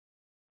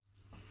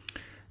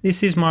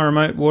This is my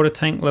remote water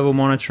tank level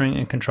monitoring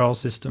and control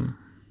system.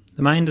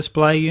 The main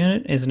display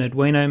unit is an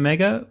Arduino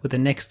Mega with a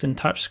Nextion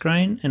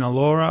Touchscreen and a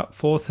LoRa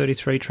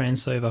 433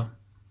 transceiver.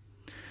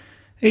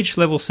 Each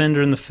level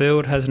sender in the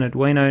field has an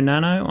Arduino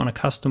Nano on a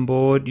custom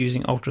board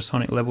using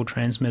ultrasonic level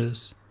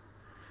transmitters.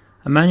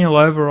 A manual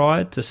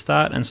override to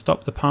start and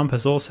stop the pump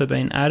has also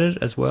been added,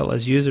 as well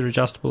as user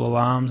adjustable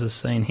alarms as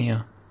seen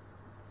here.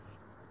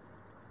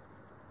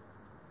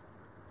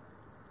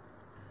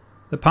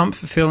 The pump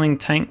for filling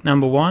tank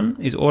number 1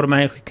 is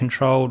automatically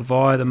controlled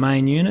via the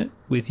main unit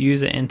with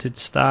user entered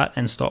start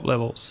and stop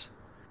levels.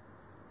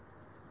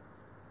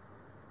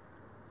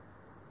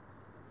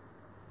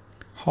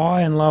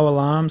 High and low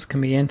alarms can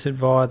be entered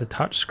via the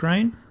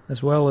touchscreen,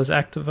 as well as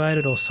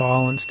activated or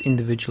silenced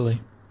individually.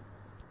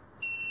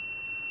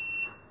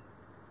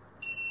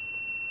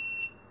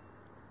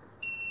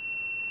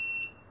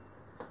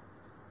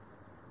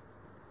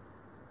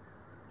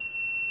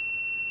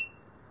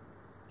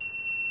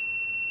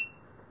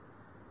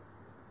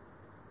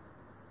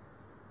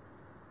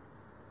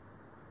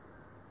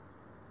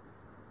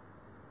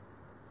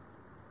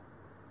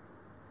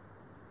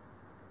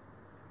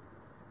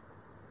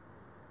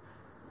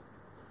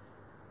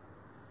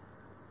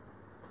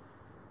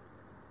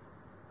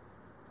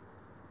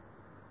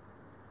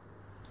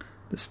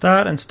 The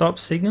start and stop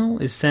signal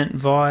is sent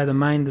via the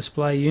main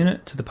display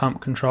unit to the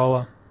pump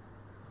controller.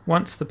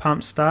 Once the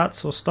pump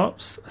starts or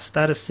stops, a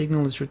status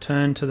signal is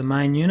returned to the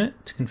main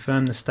unit to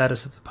confirm the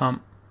status of the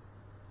pump.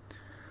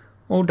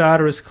 All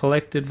data is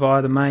collected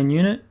via the main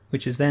unit,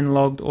 which is then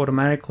logged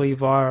automatically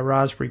via a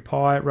Raspberry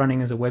Pi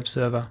running as a web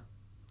server.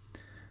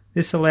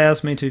 This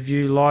allows me to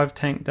view live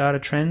tank data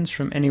trends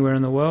from anywhere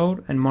in the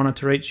world and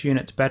monitor each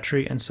unit's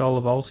battery and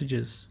solar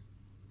voltages.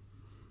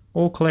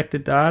 All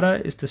collected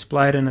data is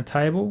displayed in a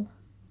table.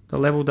 The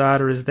level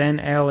data is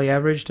then hourly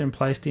averaged and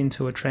placed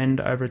into a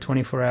trend over a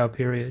 24-hour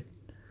period.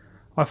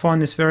 I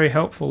find this very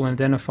helpful in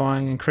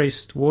identifying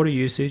increased water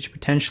usage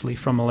potentially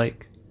from a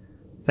leak.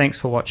 Thanks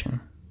for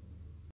watching.